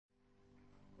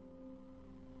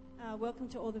Welcome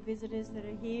to all the visitors that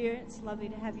are here. It's lovely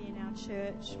to have you in our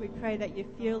church. We pray that you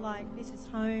feel like this is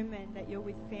home and that you're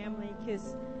with family,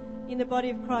 because in the body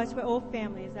of Christ, we're all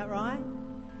family. Is that right?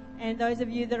 And those of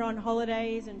you that are on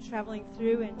holidays and traveling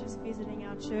through and just visiting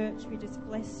our church, we just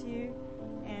bless you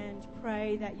and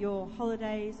pray that your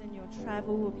holidays and your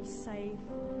travel will be safe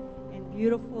and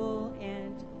beautiful.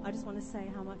 And I just want to say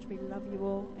how much we love you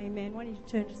all. Amen. Why don't you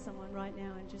turn to someone right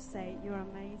now and just say, you're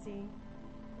amazing.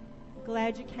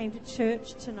 Glad you came to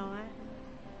church tonight.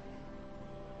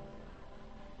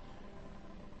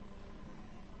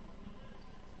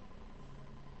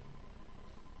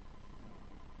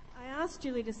 I asked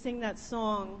Julie to sing that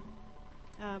song,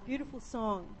 a beautiful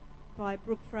song by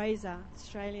Brooke Fraser,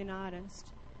 Australian artist,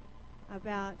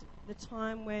 about the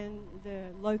time when the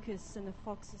locusts and the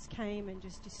foxes came and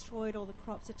just destroyed all the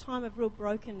crops, a time of real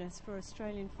brokenness for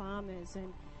Australian farmers.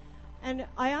 And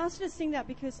I asked her to sing that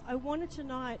because I wanted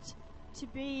tonight to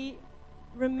be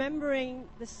remembering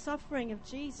the suffering of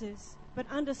Jesus, but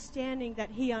understanding that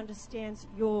he understands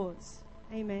yours.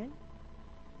 Amen.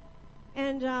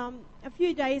 And a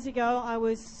few days ago, I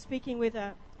was speaking with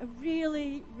a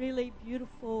really, really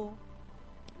beautiful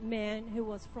man who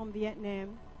was from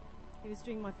Vietnam. He was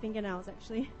doing my fingernails,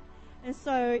 actually. And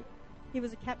so he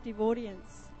was a captive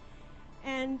audience.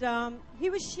 And he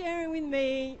was sharing with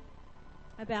me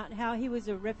about how he was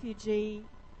a refugee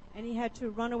and he had to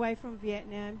run away from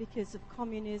Vietnam because of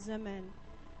communism, and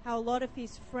how a lot of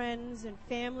his friends and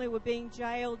family were being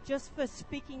jailed just for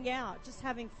speaking out, just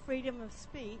having freedom of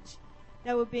speech.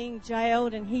 They were being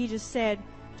jailed, and he just said,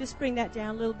 just bring that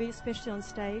down a little bit, especially on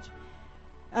stage.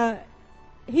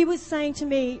 He was saying to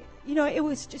me, you know, it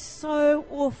was just so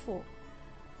awful.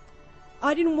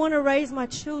 I didn't want to raise my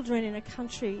children in a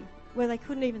country where they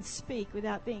couldn't even speak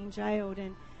without being jailed.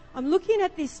 And I'm looking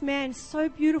at this man, so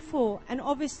beautiful, and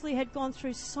obviously had gone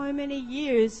through so many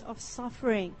years of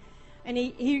suffering. And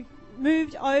he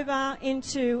moved over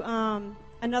into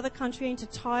another country, into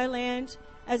Thailand,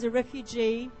 as a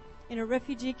refugee, in a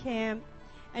refugee camp.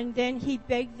 And then he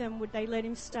begged them, would they let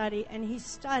him study? And he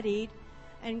studied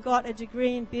and got a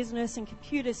degree in business and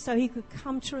computers so he could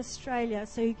come to Australia,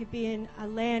 so he could be in a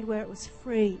land where it was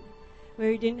free,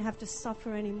 where he didn't have to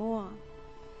suffer anymore.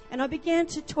 And I began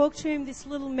to talk to him, this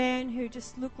little man who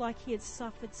just looked like he had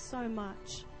suffered so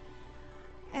much.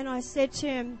 And I said to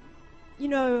him, you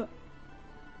know,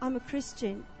 I'm a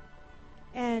Christian,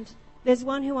 and there's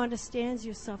one who understands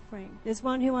your suffering. There's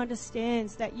one who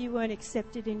understands that you weren't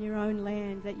accepted in your own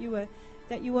land, that you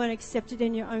weren't accepted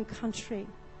in your own country.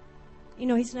 You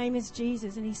know, his name is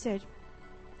Jesus. And he said,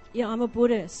 yeah, I'm a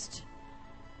Buddhist,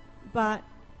 but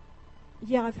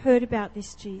yeah, I've heard about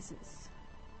this Jesus.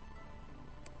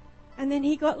 And then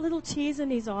he got little tears in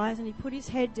his eyes, and he put his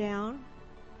head down,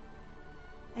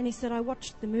 and he said, I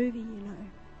watched the movie, you know.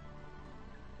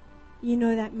 You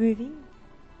know that movie?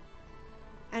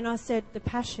 And I said, The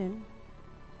Passion.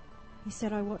 He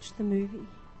said, I watched the movie.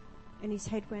 And his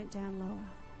head went down lower.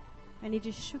 And he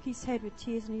just shook his head with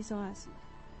tears in his eyes.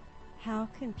 How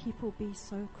can people be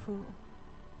so cruel?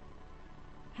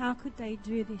 How could they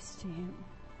do this to him?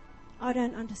 I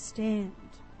don't understand.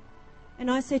 And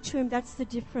I said to him, that's the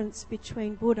difference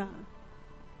between Buddha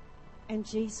and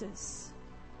Jesus.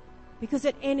 Because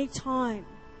at any time,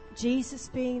 Jesus,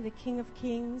 being the King of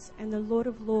Kings and the Lord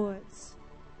of Lords,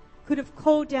 could have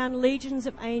called down legions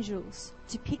of angels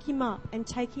to pick him up and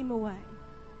take him away.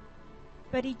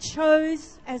 But he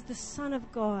chose, as the Son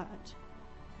of God,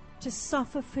 to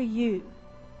suffer for you,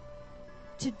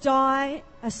 to die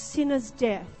a sinner's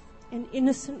death, an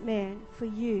innocent man, for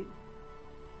you.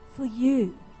 For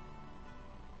you.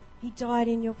 He died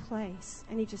in your place,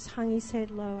 and he just hung his head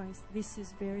low and said, this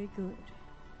is very good.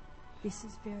 This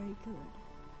is very good.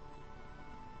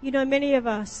 You know, many of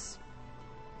us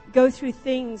go through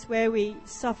things where we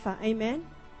suffer, amen?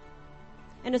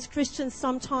 And as Christians,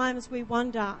 sometimes we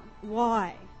wonder,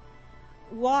 why?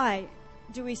 Why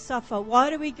do we suffer?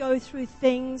 Why do we go through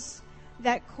things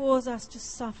that cause us to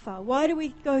suffer? Why do we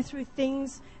go through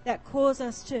things that cause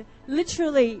us to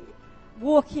literally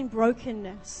walk in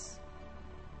brokenness?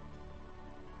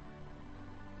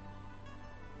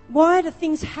 Why do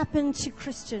things happen to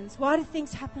Christians? Why do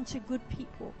things happen to good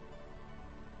people?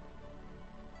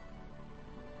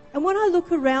 And when I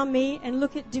look around me and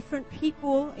look at different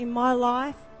people in my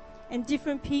life and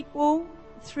different people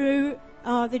through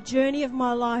the journey of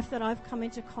my life that I've come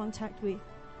into contact with,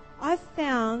 I've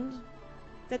found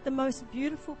that the most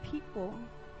beautiful people,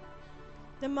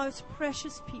 the most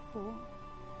precious people,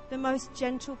 the most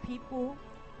gentle people,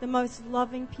 the most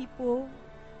loving people,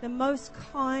 the most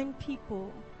kind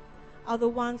people are the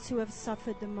ones who have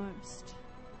suffered the most.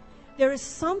 there is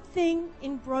something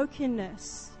in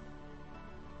brokenness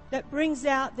that brings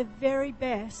out the very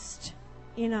best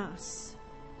in us.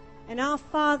 And our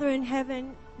Father in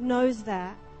heaven knows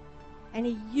that, and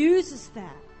He uses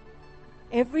that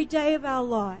every day of our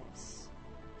lives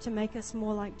to make us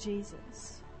more like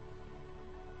Jesus.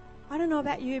 I don't know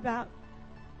about you, but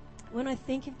when I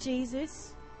think of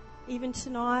Jesus, even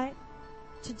tonight,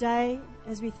 today,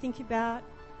 as we think about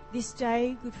this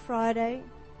day, Good Friday,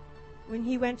 when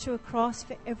He went to a cross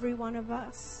for every one of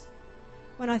us,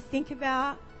 when I think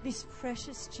about this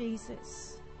precious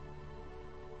Jesus,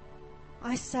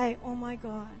 I say, oh my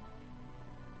God,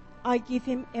 I give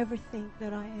Him everything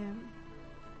that I am,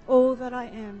 all that I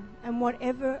am, and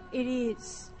whatever it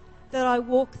is that I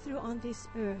walk through on this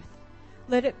earth,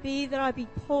 let it be that I be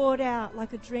poured out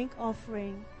like a drink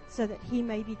offering so that He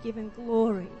may be given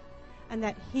glory and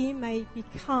that He may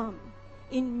become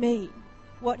in me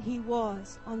what He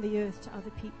was on the earth to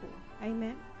other people.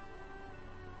 Amen.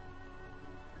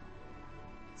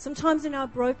 Sometimes in our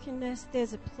brokenness,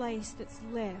 there's a place that's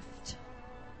left.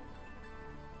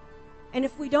 And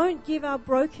if we don't give our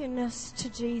brokenness to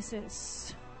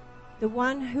Jesus, the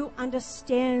one who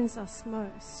understands us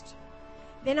most,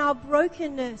 then our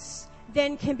brokenness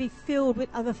then can be filled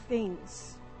with other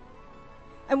things.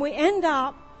 And we end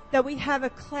up that we have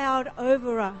a cloud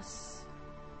over us.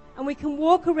 And we can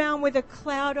walk around with a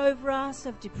cloud over us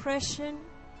of depression,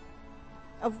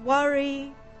 of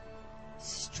worry,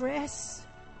 stress,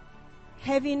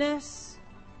 heaviness,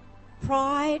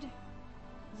 pride,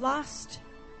 lust,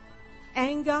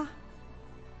 anger,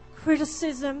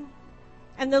 criticism,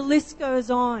 and the list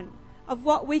goes on of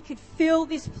what we could fill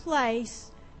this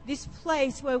place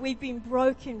where we've been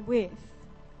broken with.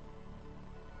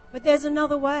 But there's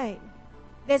another way.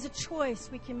 There's a choice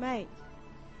we can make.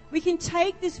 We can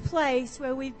take this place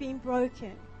where we've been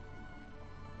broken,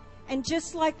 and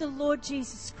just like the Lord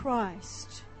Jesus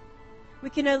Christ, we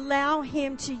can allow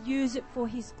Him to use it for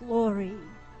His glory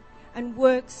and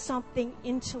work something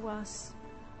into us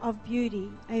of beauty.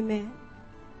 Amen.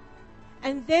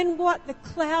 And then what the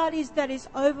cloud is that is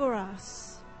over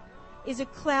us is a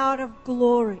cloud of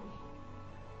glory.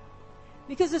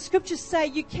 Because the scriptures say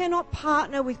you cannot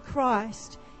partner with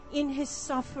Christ in His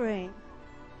suffering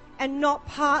and not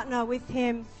partner with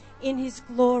Him in His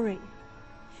glory.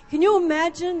 Can you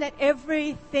imagine that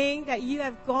everything that you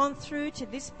have gone through to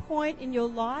this point in your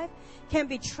life can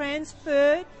be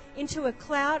transferred into a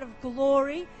cloud of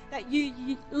glory that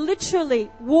you literally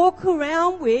walk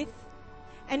around with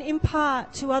and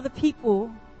impart to other people?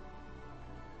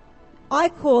 I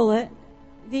call it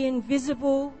the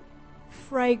invisible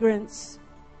fragrance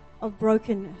of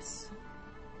brokenness.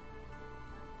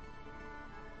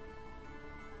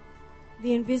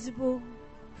 The invisible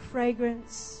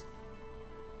fragrance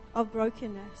of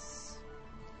brokenness.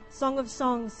 Song of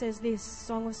Songs says this,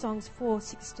 Song of Songs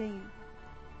 4:16.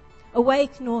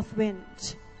 Awake, north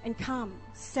wind, and come,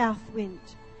 south wind.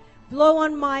 Blow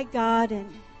on my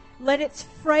garden. Let its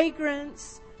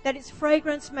fragrance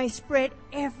may spread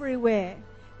everywhere.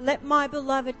 Let my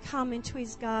beloved come into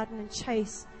his garden and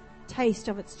taste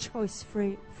of its choice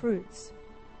fruits.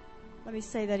 Let me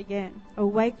say that again.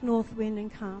 Awake, north wind,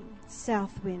 and come,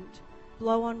 south wind.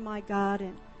 Blow on my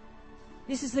garden.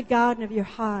 This is the garden of your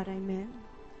heart, amen.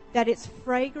 That its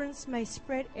fragrance may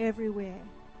spread everywhere.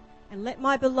 And let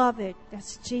my beloved,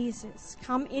 that's Jesus,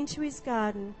 come into his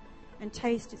garden and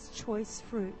taste its choice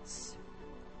fruits.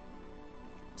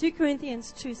 2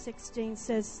 Corinthians 2:16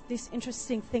 says this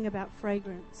interesting thing about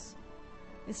fragrance.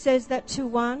 It says that to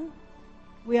one,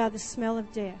 we are the smell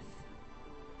of death,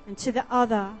 and to the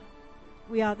other,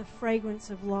 we are the fragrance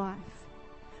of life.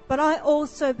 But I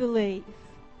also believe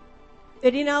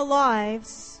that in our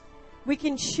lives, we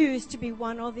can choose to be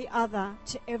one or the other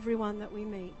to everyone that we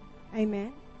meet.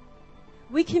 Amen.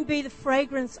 We can be the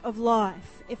fragrance of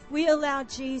life if we allow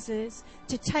Jesus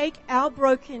to take our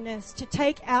brokenness, to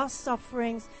take our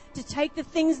sufferings, to take the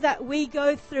things that we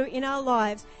go through in our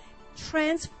lives,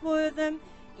 transfer them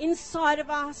inside of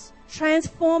us,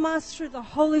 transform us through the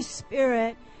Holy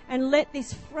Spirit, and let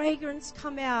this fragrance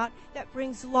come out that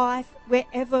brings life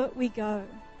wherever we go.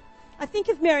 I think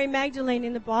of Mary Magdalene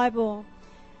in the Bible,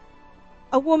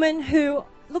 a woman who,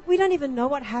 look, we don't even know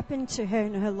what happened to her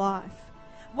in her life.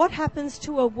 What happens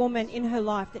to a woman in her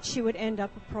life that she would end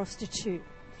up a prostitute?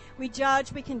 We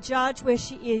can judge where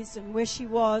she is and where she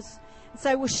was and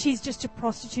say, well, she's just a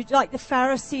prostitute. Like the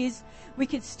Pharisees, we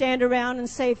could stand around and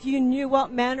say, if you knew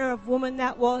what manner of woman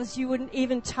that was, you wouldn't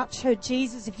even touch her.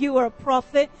 Jesus, if you were a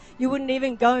prophet, you wouldn't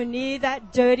even go near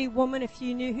that dirty woman if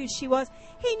you knew who she was.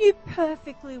 He knew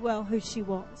perfectly well who she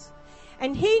was.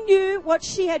 And he knew what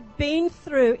she had been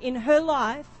through in her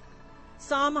life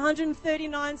Psalm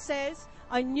 139 says,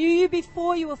 I knew you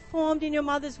before you were formed in your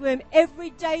mother's womb.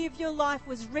 Every day of your life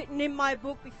was written in my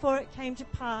book before it came to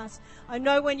pass. I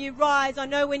know when you rise. I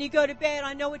know when you go to bed.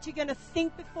 I know what you're going to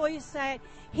think before you say it.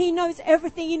 He knows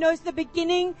everything. He knows the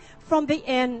beginning from the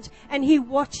end. And He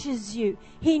watches you.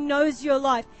 He knows your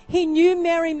life. He knew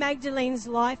Mary Magdalene's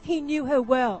life. He knew her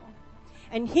well.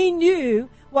 And He knew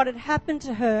what had happened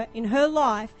to her in her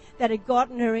life that had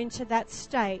gotten her into that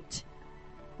state.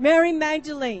 Mary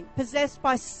Magdalene, possessed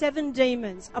by 7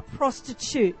 demons, a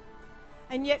prostitute.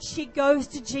 And yet she goes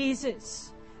to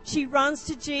Jesus. She runs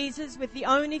to Jesus with the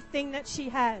only thing that she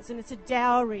has, and it's a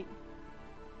dowry.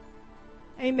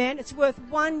 Amen. It's worth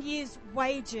 1 year's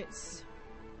wages.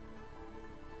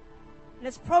 And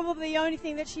it's probably the only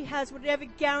thing that she has would ever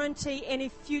guarantee any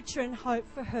future and hope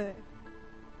for her.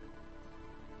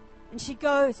 And she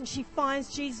goes and she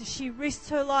finds Jesus. She risks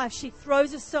her life. She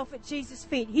throws herself at Jesus'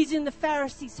 feet. He's in the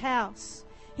Pharisee's house.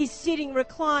 He's sitting,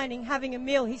 reclining, having a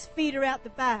meal. His feet are out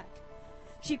the back.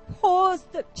 She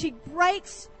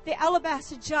breaks the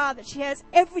alabaster jar that she has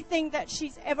everything that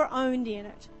she's ever owned in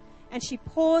it. And she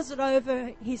pours it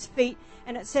over His feet.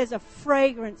 And it says a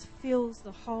fragrance fills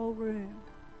the whole room.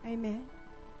 Amen.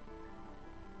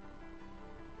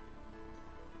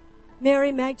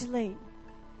 Mary Magdalene,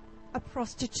 a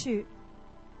prostitute,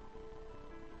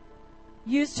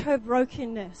 used her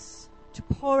brokenness to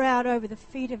pour out over the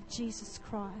feet of Jesus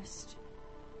Christ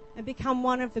and become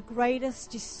one of the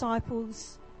greatest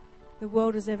disciples the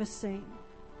world has ever seen.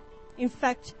 In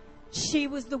fact, she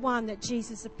was the one that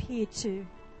Jesus appeared to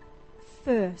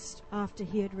first after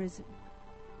He had risen.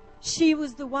 She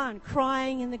was the one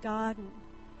crying in the garden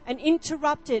and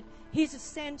interrupted His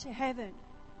ascent to heaven.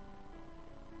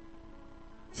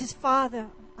 He says, Father,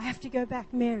 I have to go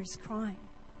back. Mary's crying.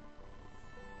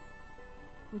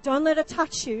 Well, don't let her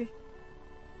touch you,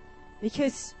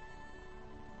 because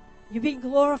you're being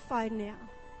glorified now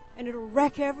and it'll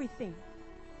wreck everything.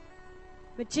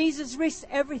 But Jesus risked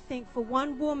everything for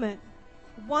one woman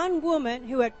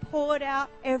who had poured out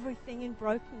everything in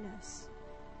brokenness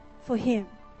for Him.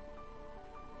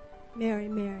 Mary,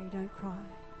 Mary, don't cry.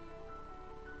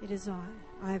 It is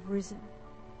I have risen.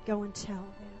 Go and tell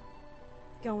them.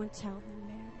 Go and tell them,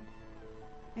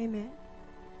 Mary. Amen.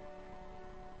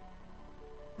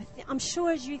 I'm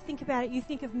sure as you think about it, you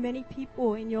think of many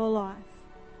people in your life,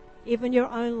 even your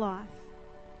own life,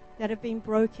 that have been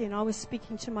broken. I was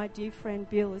speaking to my dear friend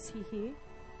Bill. Is he here?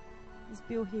 Is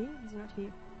Bill here? He's not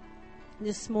here.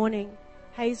 This morning,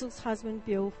 Hazel's husband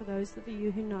Bill, for those of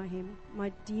you who know him,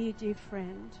 my dear, dear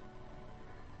friend.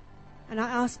 And I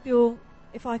asked Bill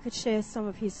if I could share some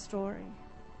of his story.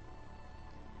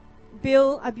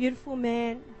 Bill, a beautiful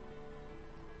man,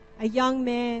 a young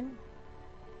man,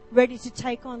 ready to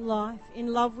take on life,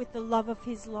 in love with the love of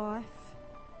his life,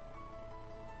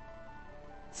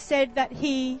 said that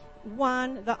he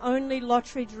won the only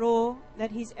lottery draw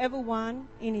that he's ever won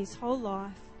in his whole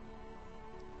life.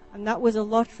 And that was a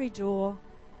lottery draw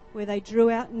where they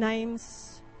drew out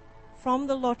names from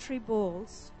the lottery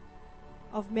balls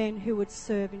of men who would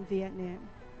serve in Vietnam.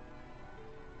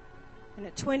 And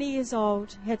at 20 years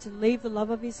old, he had to leave the love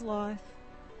of his life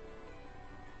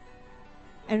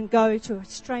and go to a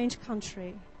strange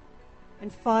country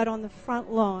and fight on the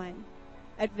front line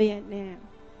at Vietnam.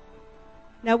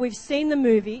 Now, we've seen the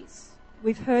movies,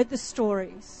 we've heard the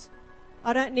stories.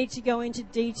 I don't need to go into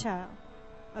detail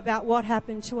about what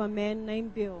happened to a man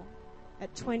named Bill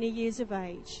at 20 years of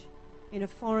age in a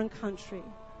foreign country.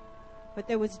 But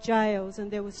there was jails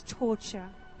and there was torture.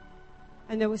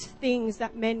 And there was things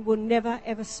that men will never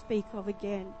ever speak of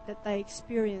again that they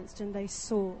experienced and they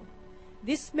saw.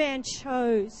 This man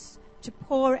chose to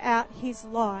pour out his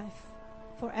life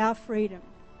for our freedom,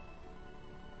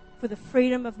 for the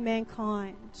freedom of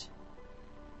mankind.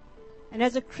 And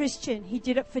as a Christian, he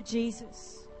did it for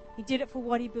Jesus. He did it for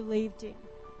what he believed in.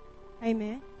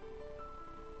 Amen.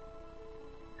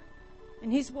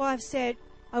 And his wife said,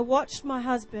 I watched my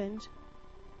husband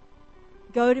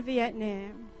go to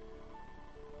Vietnam,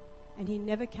 and he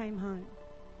never came home.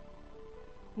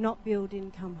 Not Bill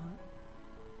didn't come home.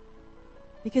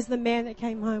 Because the man that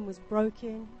came home was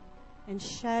broken and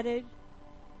shattered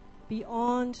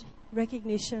beyond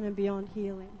recognition and beyond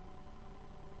healing.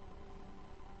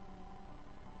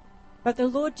 But the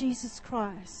Lord Jesus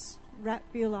Christ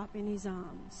wrapped Bill up in His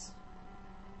arms.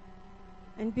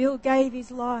 And Bill gave his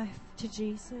life to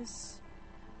Jesus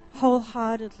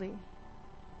wholeheartedly.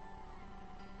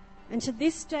 And to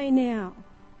this day now,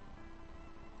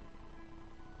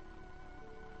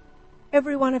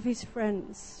 every one of his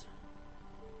friends,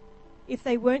 if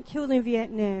they weren't killed in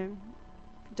Vietnam,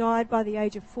 died by the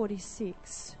age of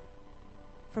 46.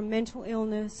 from mental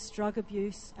illness, drug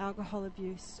abuse, alcohol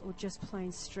abuse, or just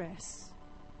plain stress.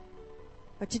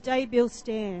 But today Bill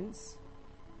stands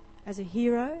as a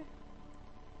hero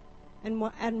and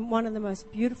one of the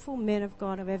most beautiful men of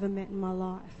God I've ever met in my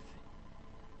life.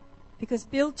 Because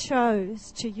Bill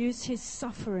chose to use his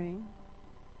suffering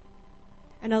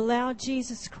and allow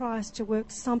Jesus Christ to work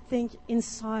something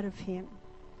inside of him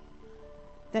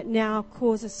that now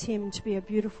causes him to be a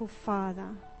beautiful father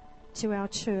to our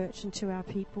church and to our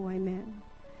people. Amen.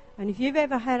 And if you've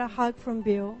ever had a hug from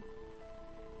Bill,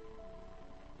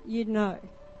 you'd know.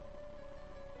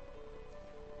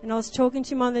 And I was talking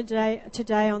to him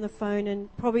today on the phone,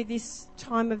 and probably this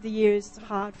time of the year is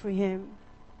hard for him,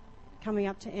 coming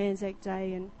up to Anzac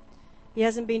Day, and he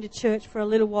hasn't been to church for a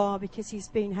little while because he's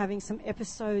been having some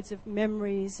episodes of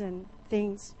memories and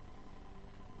things.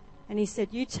 And he said,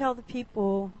 "You tell the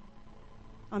people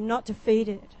I'm not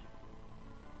defeated.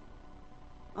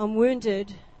 I'm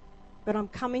wounded, but I'm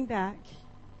coming back,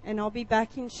 and I'll be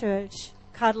back in church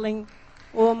cuddling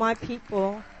all my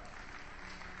people."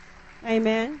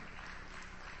 Amen.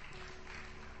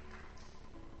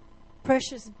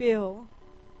 Precious Bill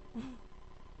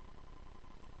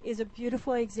is a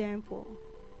beautiful example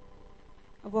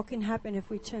of what can happen if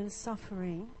we turn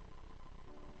suffering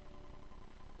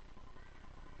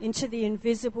into the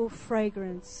invisible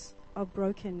fragrance of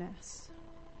brokenness.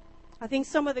 I think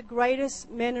some of the greatest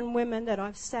men and women that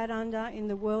I've sat under in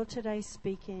the world today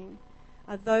speaking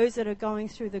are those that are going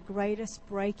through the greatest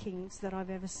breakings that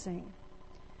I've ever seen.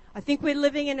 I think we're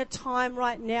living in a time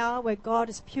right now where God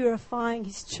is purifying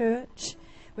His church,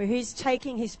 where He's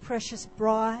taking His precious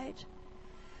bride,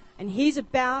 and He's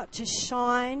about to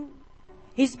shine.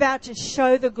 He's about to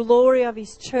show the glory of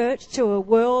His church to a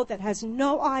world that has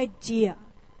no idea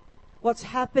what's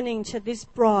happening to this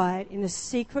bride in the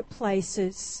secret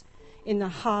places in the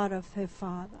heart of her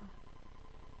Father.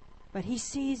 But He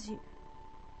sees you,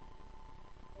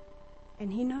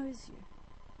 and He knows you.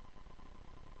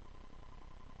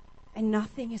 And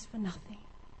nothing is for nothing.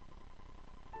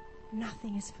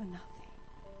 Nothing is for nothing.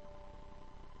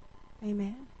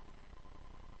 Amen.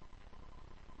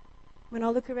 When I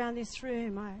look around this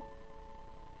room,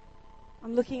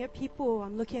 I'm looking at people,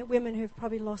 I'm looking at women who've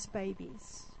probably lost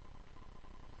babies.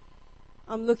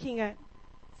 I'm looking at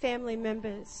family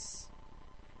members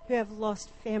who have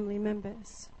lost family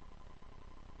members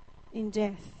in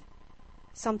death.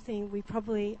 Something we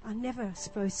probably are never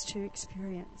supposed to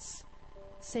experience,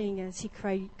 seeing as He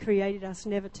created us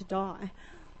never to die.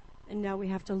 And now we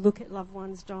have to look at loved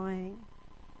ones dying.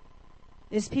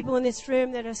 There's people in this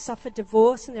room that have suffered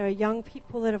divorce, and there are young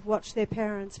people that have watched their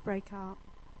parents break up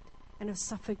and have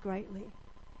suffered greatly.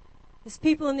 There's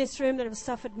people in this room that have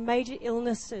suffered major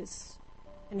illnesses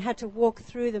and had to walk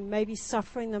through them, maybe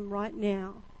suffering them right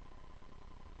now.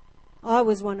 I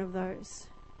was one of those.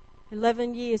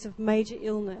 11 years of major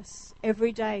illness,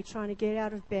 every day trying to get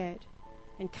out of bed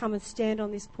and come and stand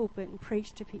on this pulpit and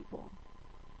preach to people.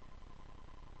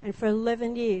 And for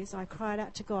 11 years I cried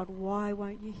out to God, "Why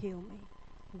won't you heal me?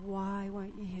 Why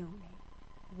won't you heal me?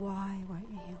 Why won't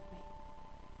you heal me?"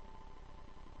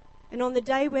 And on the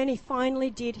day when He finally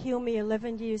did heal me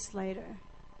 11 years later,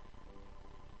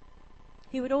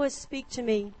 He would always speak to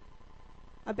me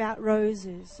about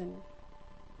roses, and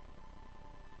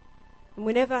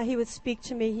whenever He would speak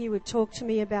to me, He would talk to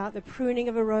me about the pruning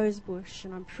of a rose bush,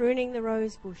 and I'm pruning the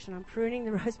rose bush, and I'm pruning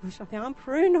the rose bush. I think, I'm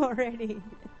pruned already.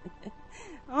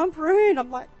 I'm pruned.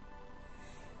 I'm like,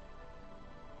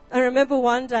 I remember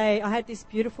one day I had this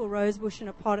beautiful rose bush in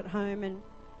a pot at home, and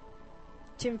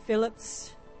Tim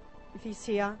Phillips, if he's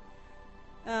here,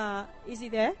 is he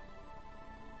there?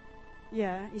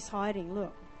 Yeah, he's hiding,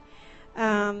 look.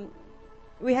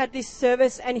 We had this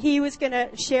service, and he was going to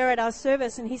share at our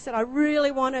service, and he said, "I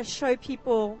really want to show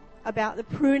people about the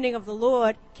pruning of the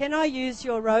Lord. Can I use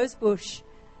your rose bush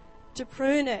to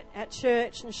prune it at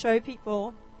church and show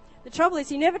people?" The trouble is,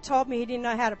 he never told me he didn't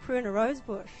know how to prune a rose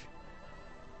bush.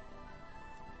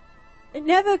 It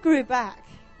never grew back.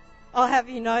 I'll have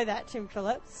you know that, Tim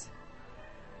Phillips.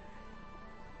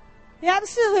 He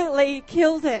absolutely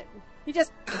killed it. He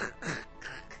just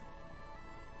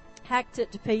hacked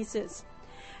it to pieces.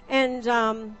 And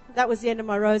that was the end of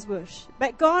my rose bush.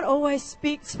 But God always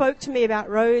spoke to me about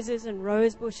roses and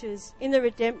rose bushes in the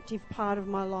redemptive part of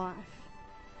my life.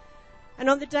 And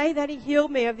on the day that He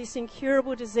healed me of this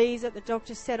incurable disease that the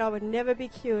doctor said I would never be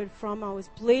cured from, I was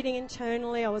bleeding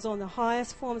internally. I was on the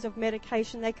highest forms of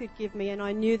medication they could give me, and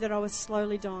I knew that I was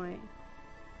slowly dying.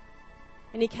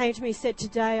 And He came to me and said,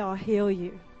 "Today I'll heal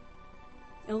you."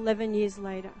 11 years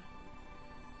later.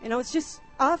 And I was just,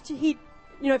 after He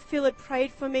Phil had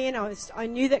prayed for me, and I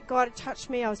knew that God had touched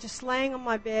me. I was just laying on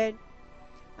my bed,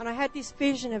 and I had this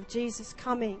vision of Jesus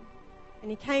coming, and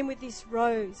he came with this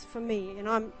rose for me. And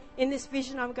I'm in this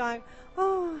vision, I'm going,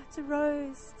 oh, it's a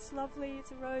rose. It's lovely.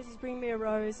 It's a rose. He's bringing me a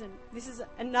rose, and this is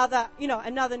another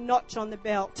notch on the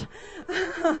belt.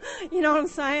 You know what I'm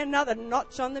saying? Another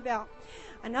notch on the belt.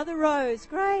 Another rose.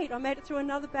 Great. I made it through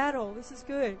another battle. This is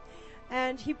good.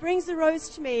 And he brings the rose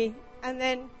to me, and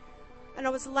I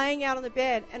was laying out on the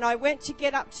bed, and I went to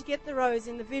get up to get the rose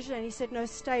in the vision, and he said, no,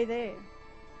 stay there.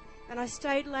 And I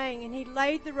stayed laying, and he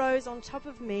laid the rose on top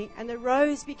of me, and the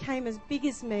rose became as big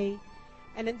as me,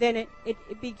 and then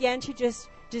it began to just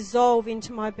dissolve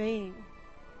into my being.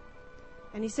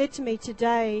 And he said to me,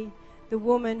 today the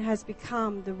woman has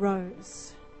become the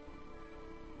rose.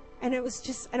 And I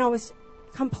was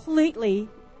completely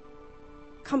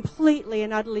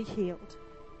and utterly healed.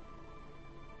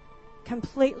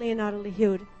 Completely and utterly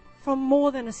healed from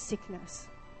more than a sickness.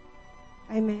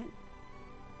 Amen.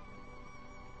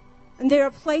 And there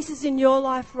are places in your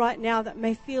life right now that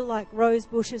may feel like rose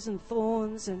bushes and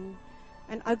thorns and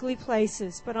ugly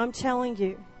places, but I'm telling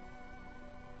you,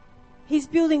 he's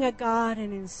building a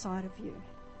garden inside of you.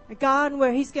 A garden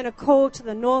where he's going to call to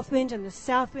the north wind and the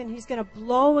south wind. He's going to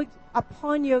blow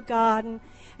upon your garden,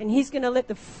 and he's going to let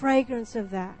the fragrance of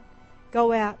that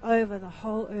go out over the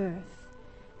whole earth.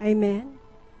 Amen.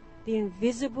 The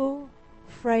invisible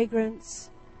fragrance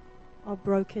of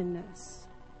brokenness.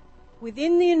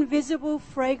 Within the invisible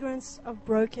fragrance of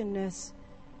brokenness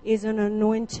is an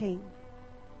anointing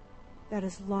that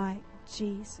is like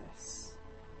Jesus.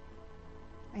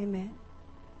 Amen.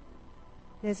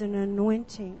 There's an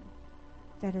anointing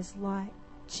that is like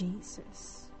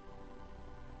Jesus.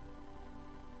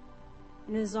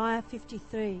 In Isaiah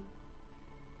 53,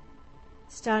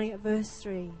 starting at verse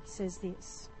 3, says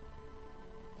this: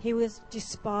 he was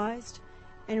despised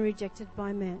and rejected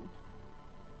by men,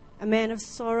 a man of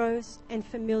sorrows and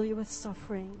familiar with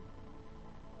suffering.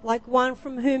 Like one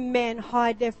from whom men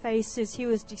hide their faces, he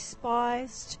was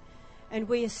despised, and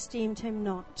we esteemed him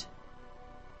not.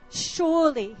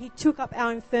 Surely he took up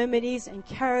our infirmities and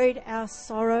carried our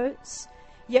sorrows,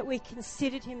 yet we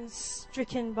considered him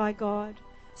stricken by God,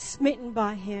 smitten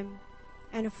by him,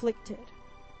 and afflicted.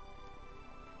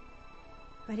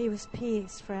 But he was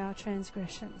pierced for our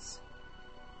transgressions.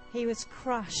 He was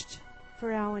crushed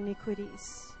for our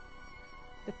iniquities.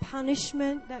 The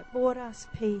punishment that brought us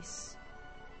peace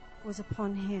was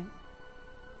upon him,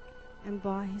 and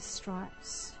by his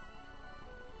stripes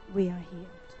we are healed.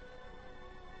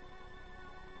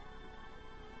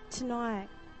 Tonight,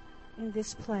 in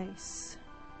this place,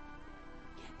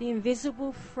 the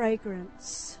invisible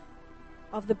fragrance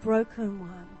of the broken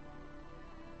one,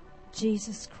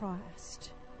 Jesus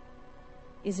Christ,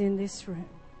 is in this room.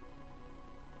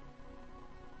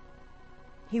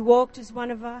 He walked as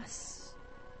one of us,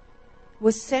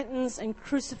 was sentenced and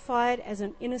crucified as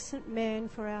an innocent man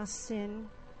for our sin,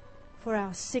 for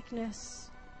our sickness,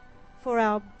 for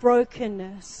our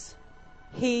brokenness.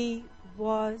 He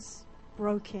was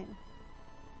broken.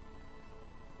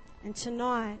 And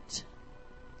tonight,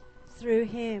 through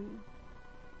him,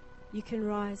 you can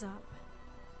rise up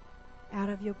out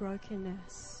of your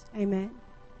brokenness. Amen.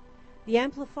 The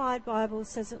Amplified Bible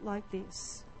says it like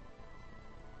this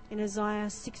in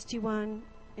Isaiah 61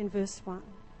 and verse 1.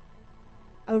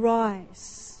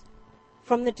 Arise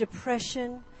from the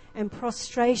depression and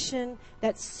prostration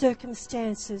that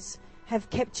circumstances have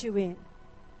kept you in.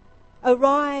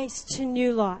 Arise to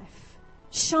new life.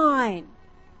 Shine.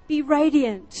 Be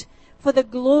radiant, for the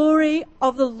glory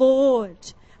of the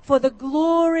Lord. For the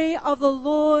glory of the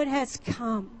Lord has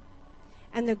come,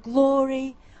 and the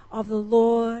glory of the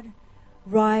Lord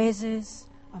rises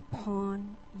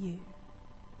upon you.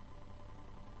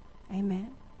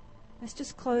 Amen. Let's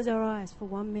just close our eyes for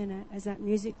 1 minute as that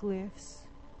music lifts.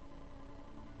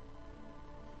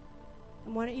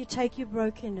 And why don't you take your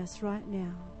brokenness right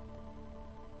now?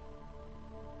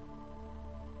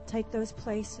 Take those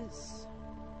places,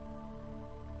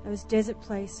 those desert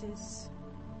places,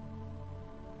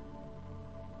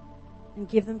 and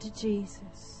give them to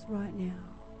Jesus right now.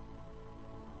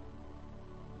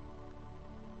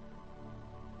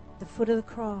 The foot of the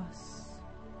cross.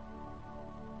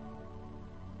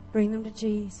 Bring them to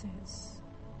Jesus.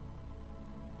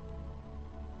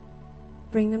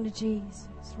 Bring them to Jesus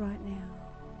right now.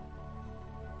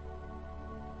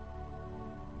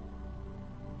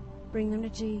 Bring them to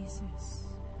Jesus.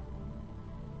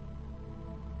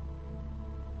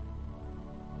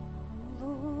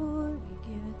 Lord, we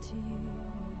give it to you.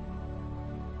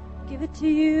 Give it to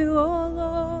you, oh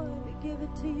Lord. We give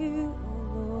it to you,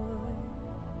 oh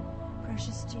Lord.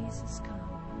 Precious Jesus,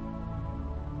 come.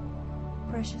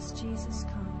 precious Jesus,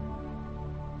 come.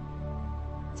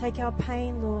 Take our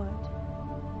pain, Lord.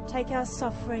 Take our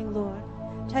suffering, Lord.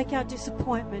 Take our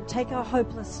disappointment. Take our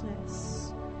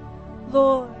hopelessness.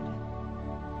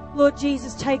 Lord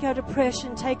Jesus, take our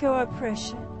depression. Take our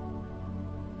oppression.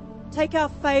 Take our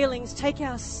failings. Take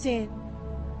our sin.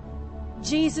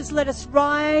 Jesus, let us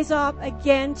rise up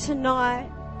again tonight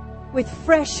with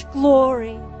fresh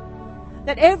glory,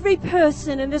 that every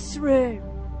person in this room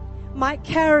might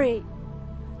carry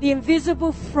the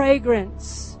invisible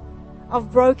fragrance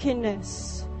of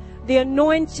brokenness, the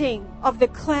anointing of the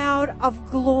cloud of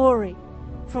glory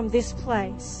from this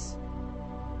place.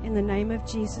 In the name of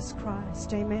Jesus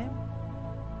Christ. Amen.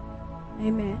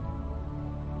 Amen.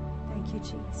 Thank you,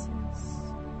 Jesus.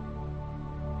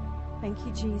 Thank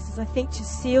you, Jesus. I think to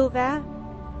seal that,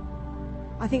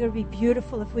 I think it would be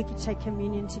beautiful if we could take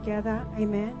communion together.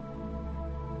 Amen.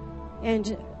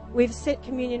 And we've set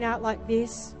communion out like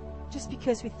this just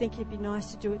because we think it'd be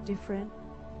nice to do it different.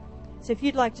 So if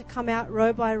you'd like to come out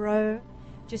row by row,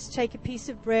 just take a piece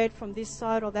of bread from this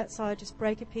side or that side, just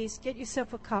break a piece, get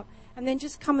yourself a cup, and then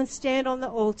just come and stand on the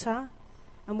altar,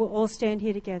 and we'll all stand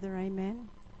here together. Amen.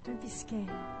 Don't be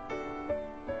scared.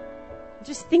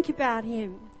 Just think about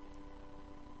Him.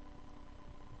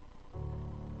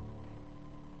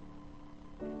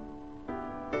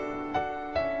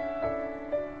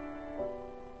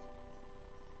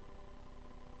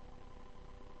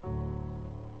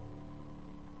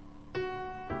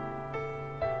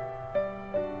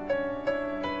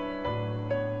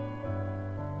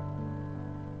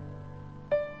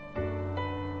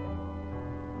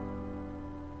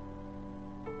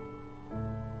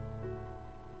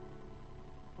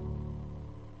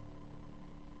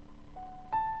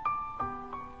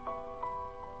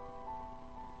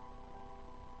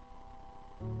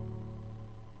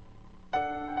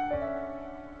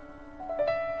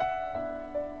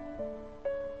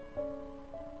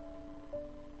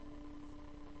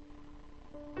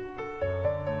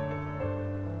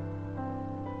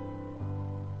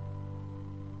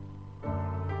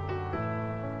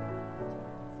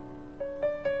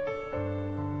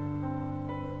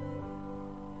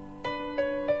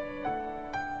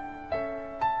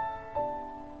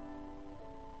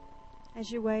 As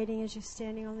you're waiting, as you're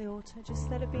standing on the altar, just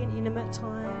let it be an intimate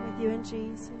time with you and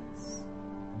Jesus.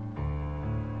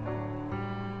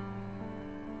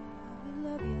 We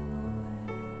love you,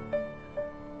 Lord.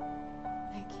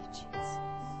 Thank you, Jesus.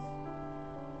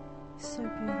 So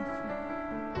beautiful.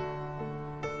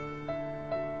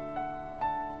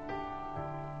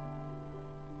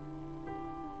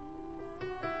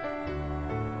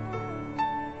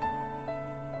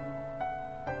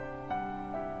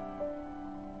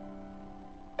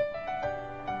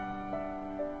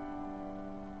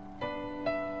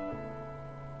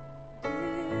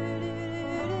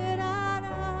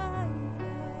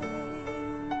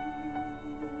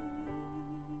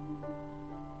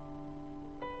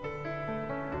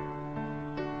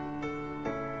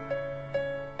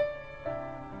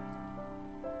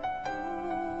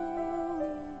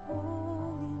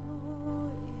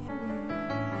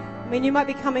 I mean, you might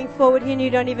be coming forward here and you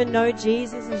don't even know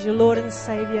Jesus as your Lord and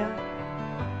Savior.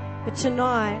 But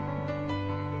tonight,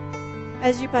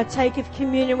 as you partake of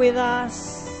communion with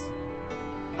us,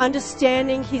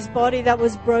 understanding His body that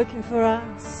was broken for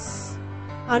us,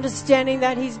 understanding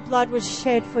that His blood was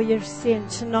shed for your sin,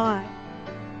 tonight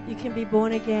you can be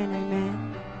born again.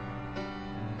 Amen.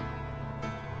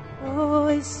 Oh,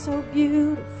 it's so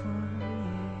beautiful.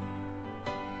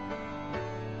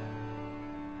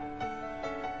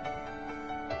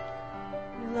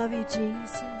 We love you,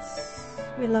 Jesus.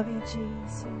 We love you,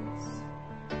 Jesus.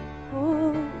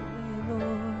 Oh,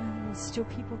 Lord. There's still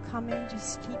people coming.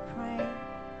 Just keep praying.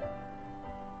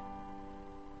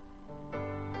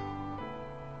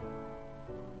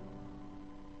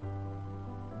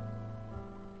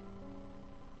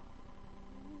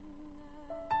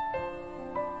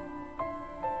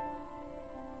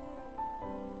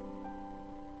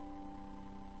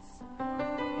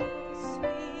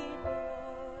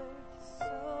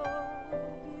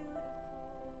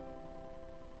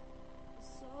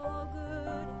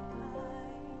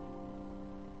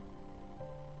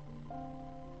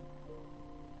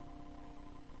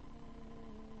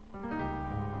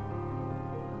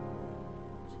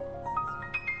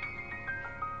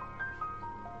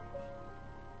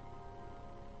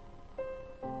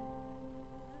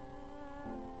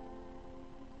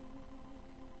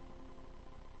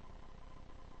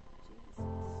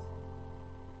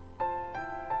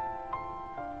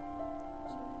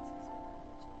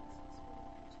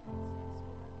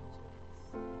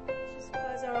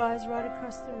 Right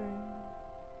across the room.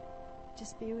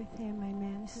 Just be with him,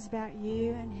 amen. This is about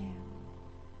you and him.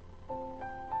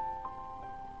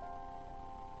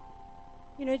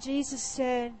 You know, Jesus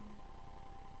said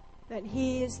that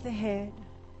he is the head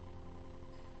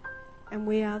and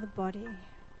we are the body.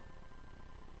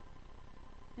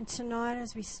 And tonight,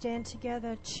 as we stand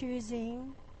together,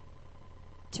 choosing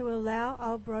to allow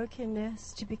our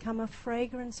brokenness to become a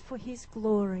fragrance for his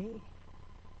glory,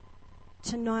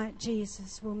 tonight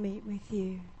Jesus will meet with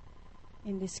you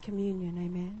in this communion,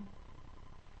 amen.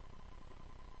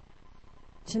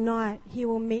 Tonight he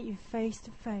will meet you face to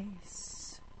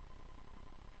face.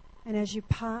 And as you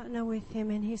partner with him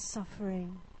in his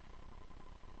suffering,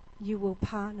 you will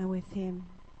partner with him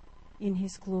in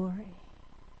his glory.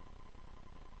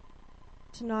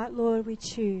 Tonight, Lord, we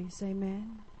choose,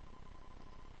 amen.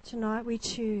 Tonight we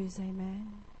choose, amen.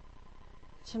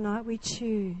 Tonight we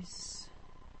choose.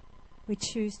 We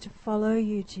choose to follow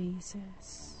you,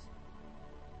 Jesus.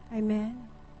 Amen.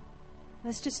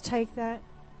 Let's just take that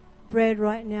bread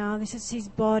right now. This is his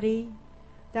body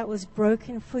that was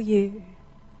broken for you.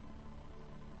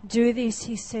 Do this,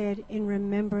 he said, in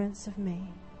remembrance of me.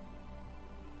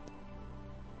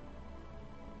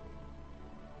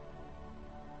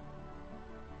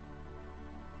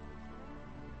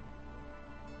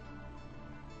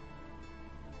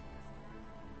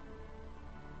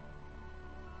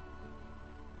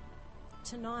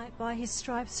 Tonight, by his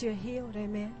stripes, you're healed,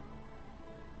 amen.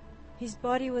 His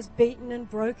body was beaten and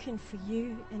broken for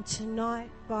you, and tonight,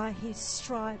 by his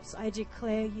stripes, I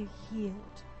declare you healed.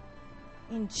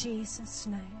 In Jesus'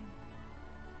 name.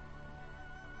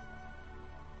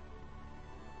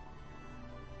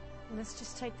 And let's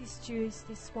just take this juice,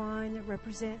 this wine that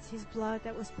represents his blood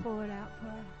that was poured out for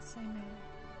us, amen.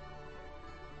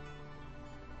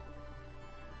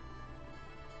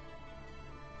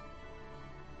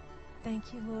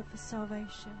 Thank you, Lord, for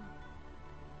salvation.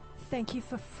 Thank you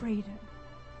for freedom.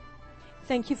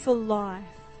 Thank you for life.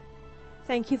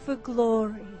 Thank you for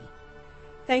glory.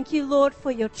 Thank you, Lord,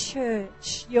 for your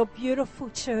church, your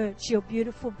beautiful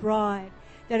bride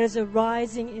that is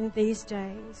arising in these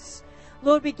days.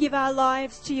 Lord, we give our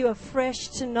lives to you afresh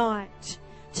tonight.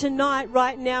 Tonight,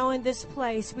 right now in this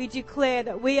place, we declare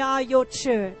that we are your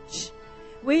church.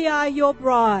 We are your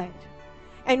bride.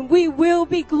 And we will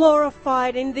be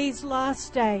glorified in these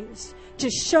last days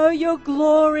to show your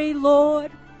glory,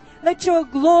 Lord. Let your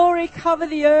glory cover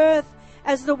the earth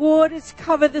as the waters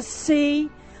cover the sea.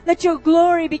 Let your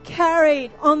glory be carried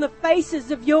on the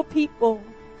faces of your people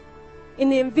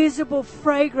in the invisible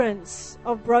fragrance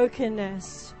of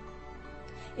brokenness.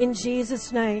 In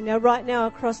Jesus' name. Now, right now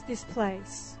across this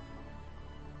place,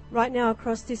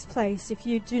 if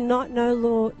you do not know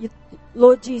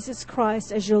Lord Jesus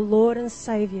Christ as your Lord and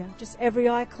Savior, just every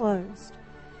eye closed.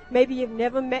 Maybe you've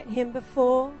never met him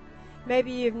before.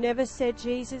 Maybe you've never said,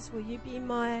 Jesus, will you be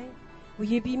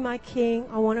my King?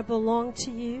 I want to belong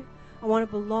to you. I want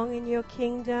to belong in your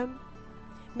kingdom.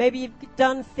 Maybe you've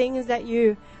done things that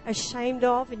you're ashamed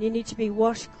of and you need to be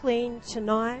washed clean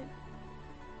tonight.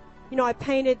 You know, I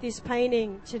painted this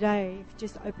painting today.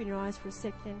 Just open your eyes for a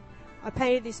second. I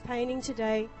painted this painting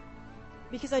today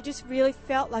because I just really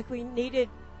felt like we needed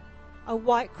a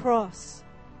white cross.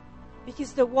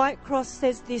 Because the white cross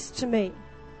says this to me.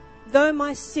 Though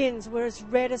my sins were as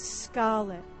red as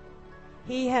scarlet,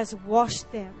 he has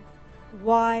washed them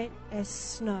white as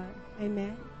snow.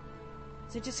 Amen.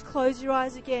 So just close your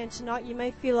eyes again. Tonight you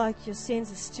may feel like your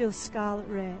sins are still scarlet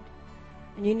red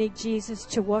and you need Jesus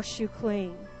to wash you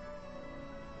clean.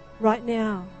 Right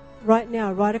now,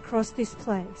 right across this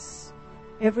place.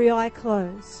 Every eye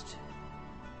closed.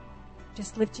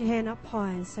 Just lift your hand up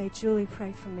high and say, Julie,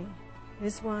 pray for me.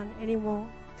 There's one. Any more?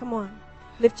 Come on.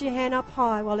 Lift your hand up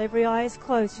high while every eye is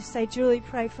closed. Just say, Julie,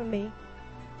 pray for me.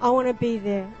 I want to be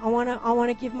there. I want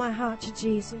to give my heart to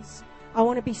Jesus. I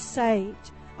want to be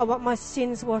saved. I want my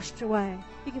sins washed away.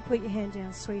 You can put your hand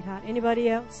down, sweetheart. Anybody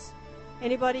else?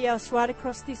 Anybody else right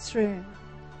across this room?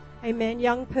 Amen.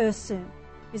 Young person.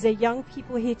 Is there young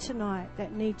people here tonight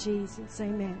that need Jesus?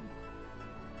 Amen.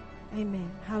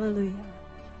 Amen. Hallelujah.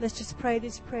 Let's just pray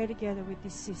this prayer together with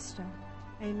this sister.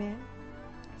 Amen.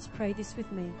 Let's pray this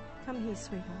with me. Come here,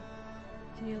 sweetheart.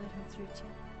 Can you let her through too?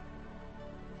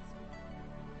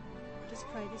 Just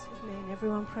pray this with me and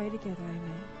everyone pray together.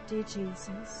 Amen. Dear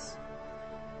Jesus,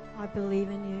 I believe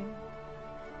in you.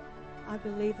 I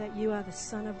believe that you are the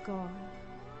Son of God.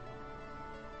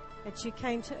 That you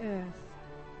came to earth.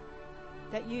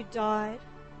 That you died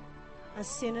a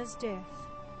sinner's death,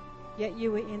 yet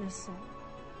you were innocent.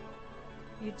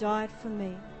 You died for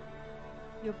me.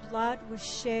 Your blood was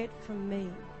shed for me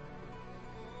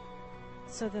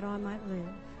so that I might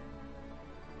live.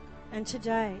 And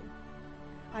today,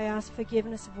 I ask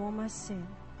forgiveness of all my sin.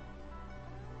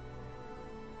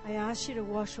 I ask you to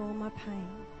wash all my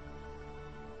pain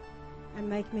and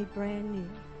make me brand new.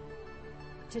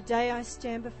 Today I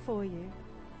stand before you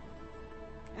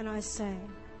and I say,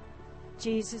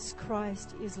 Jesus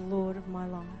Christ is Lord of my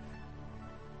life.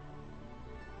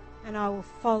 And I will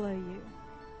follow you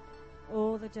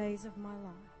all the days of my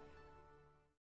life.